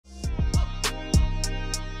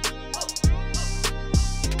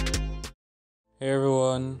Hey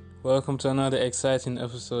everyone, welcome to another exciting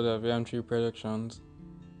episode of Yam3 Productions.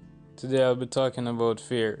 Today I'll be talking about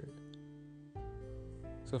fear.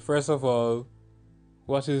 So first of all,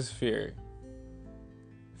 what is fear?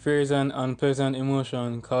 Fear is an unpleasant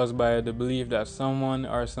emotion caused by the belief that someone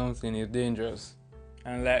or something is dangerous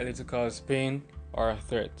and likely to cause pain or a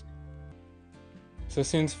threat. So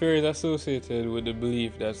since fear is associated with the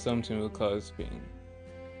belief that something will cause pain,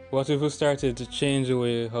 what if we started to change the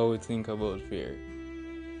way how we think about fear?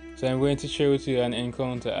 So I'm going to share with you an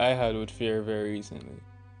encounter I had with fear very recently.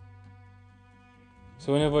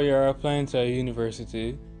 So whenever you're applying to a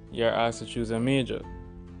university, you're asked to choose a major.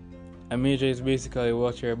 A major is basically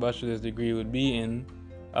what your bachelor's degree would be in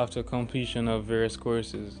after completion of various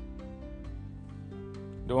courses.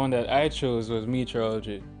 The one that I chose was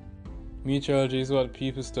meteorology. Meteorology is what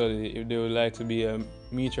people study if they would like to be a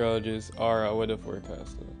meteorologist or a weather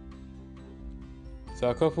forecaster. So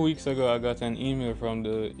a couple weeks ago I got an email from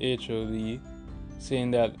the HOD saying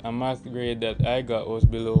that a math grade that I got was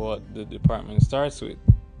below what the department starts with.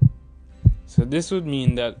 So this would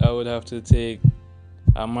mean that I would have to take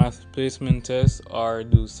a math placement test or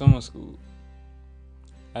do summer school.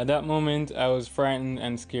 At that moment I was frightened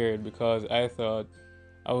and scared because I thought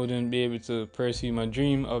I wouldn't be able to pursue my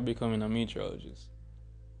dream of becoming a meteorologist.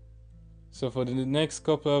 So for the next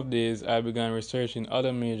couple of days I began researching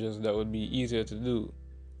other majors that would be easier to do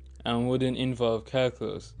and wouldn't involve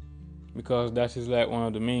calculus, because that is like one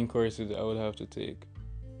of the main courses I would have to take.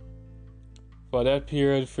 For that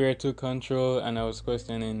period, fear took control and I was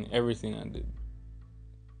questioning everything I did.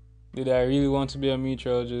 Did I really want to be a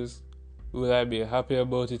meteorologist? Will I be happy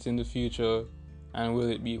about it in the future? And will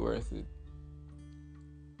it be worth it?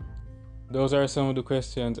 Those are some of the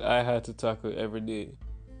questions I had to tackle every day,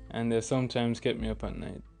 and they sometimes kept me up at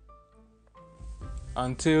night.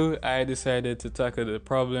 Until I decided to tackle the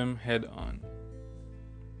problem head on.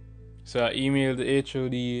 So I emailed the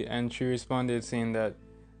HOD and she responded saying that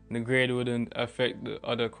the grade wouldn't affect the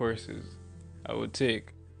other courses I would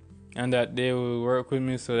take, and that they will work with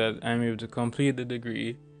me so that I'm able to complete the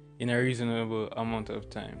degree in a reasonable amount of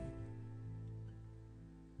time.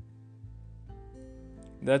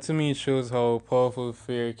 That to me shows how powerful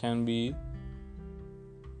fear can be.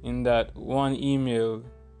 In that one email,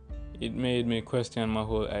 it made me question my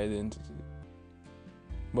whole identity.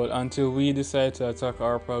 But until we decide to attack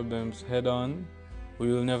our problems head on,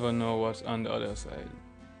 we will never know what's on the other side.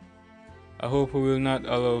 I hope we will not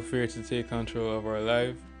allow fear to take control of our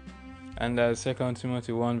life. And as 2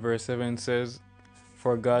 Timothy 1 verse 7 says,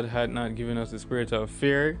 "For God had not given us the spirit of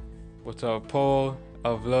fear, but of power,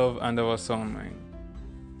 of love, and of a sound mind."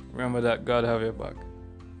 Remember that God have your back.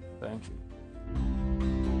 Thank you.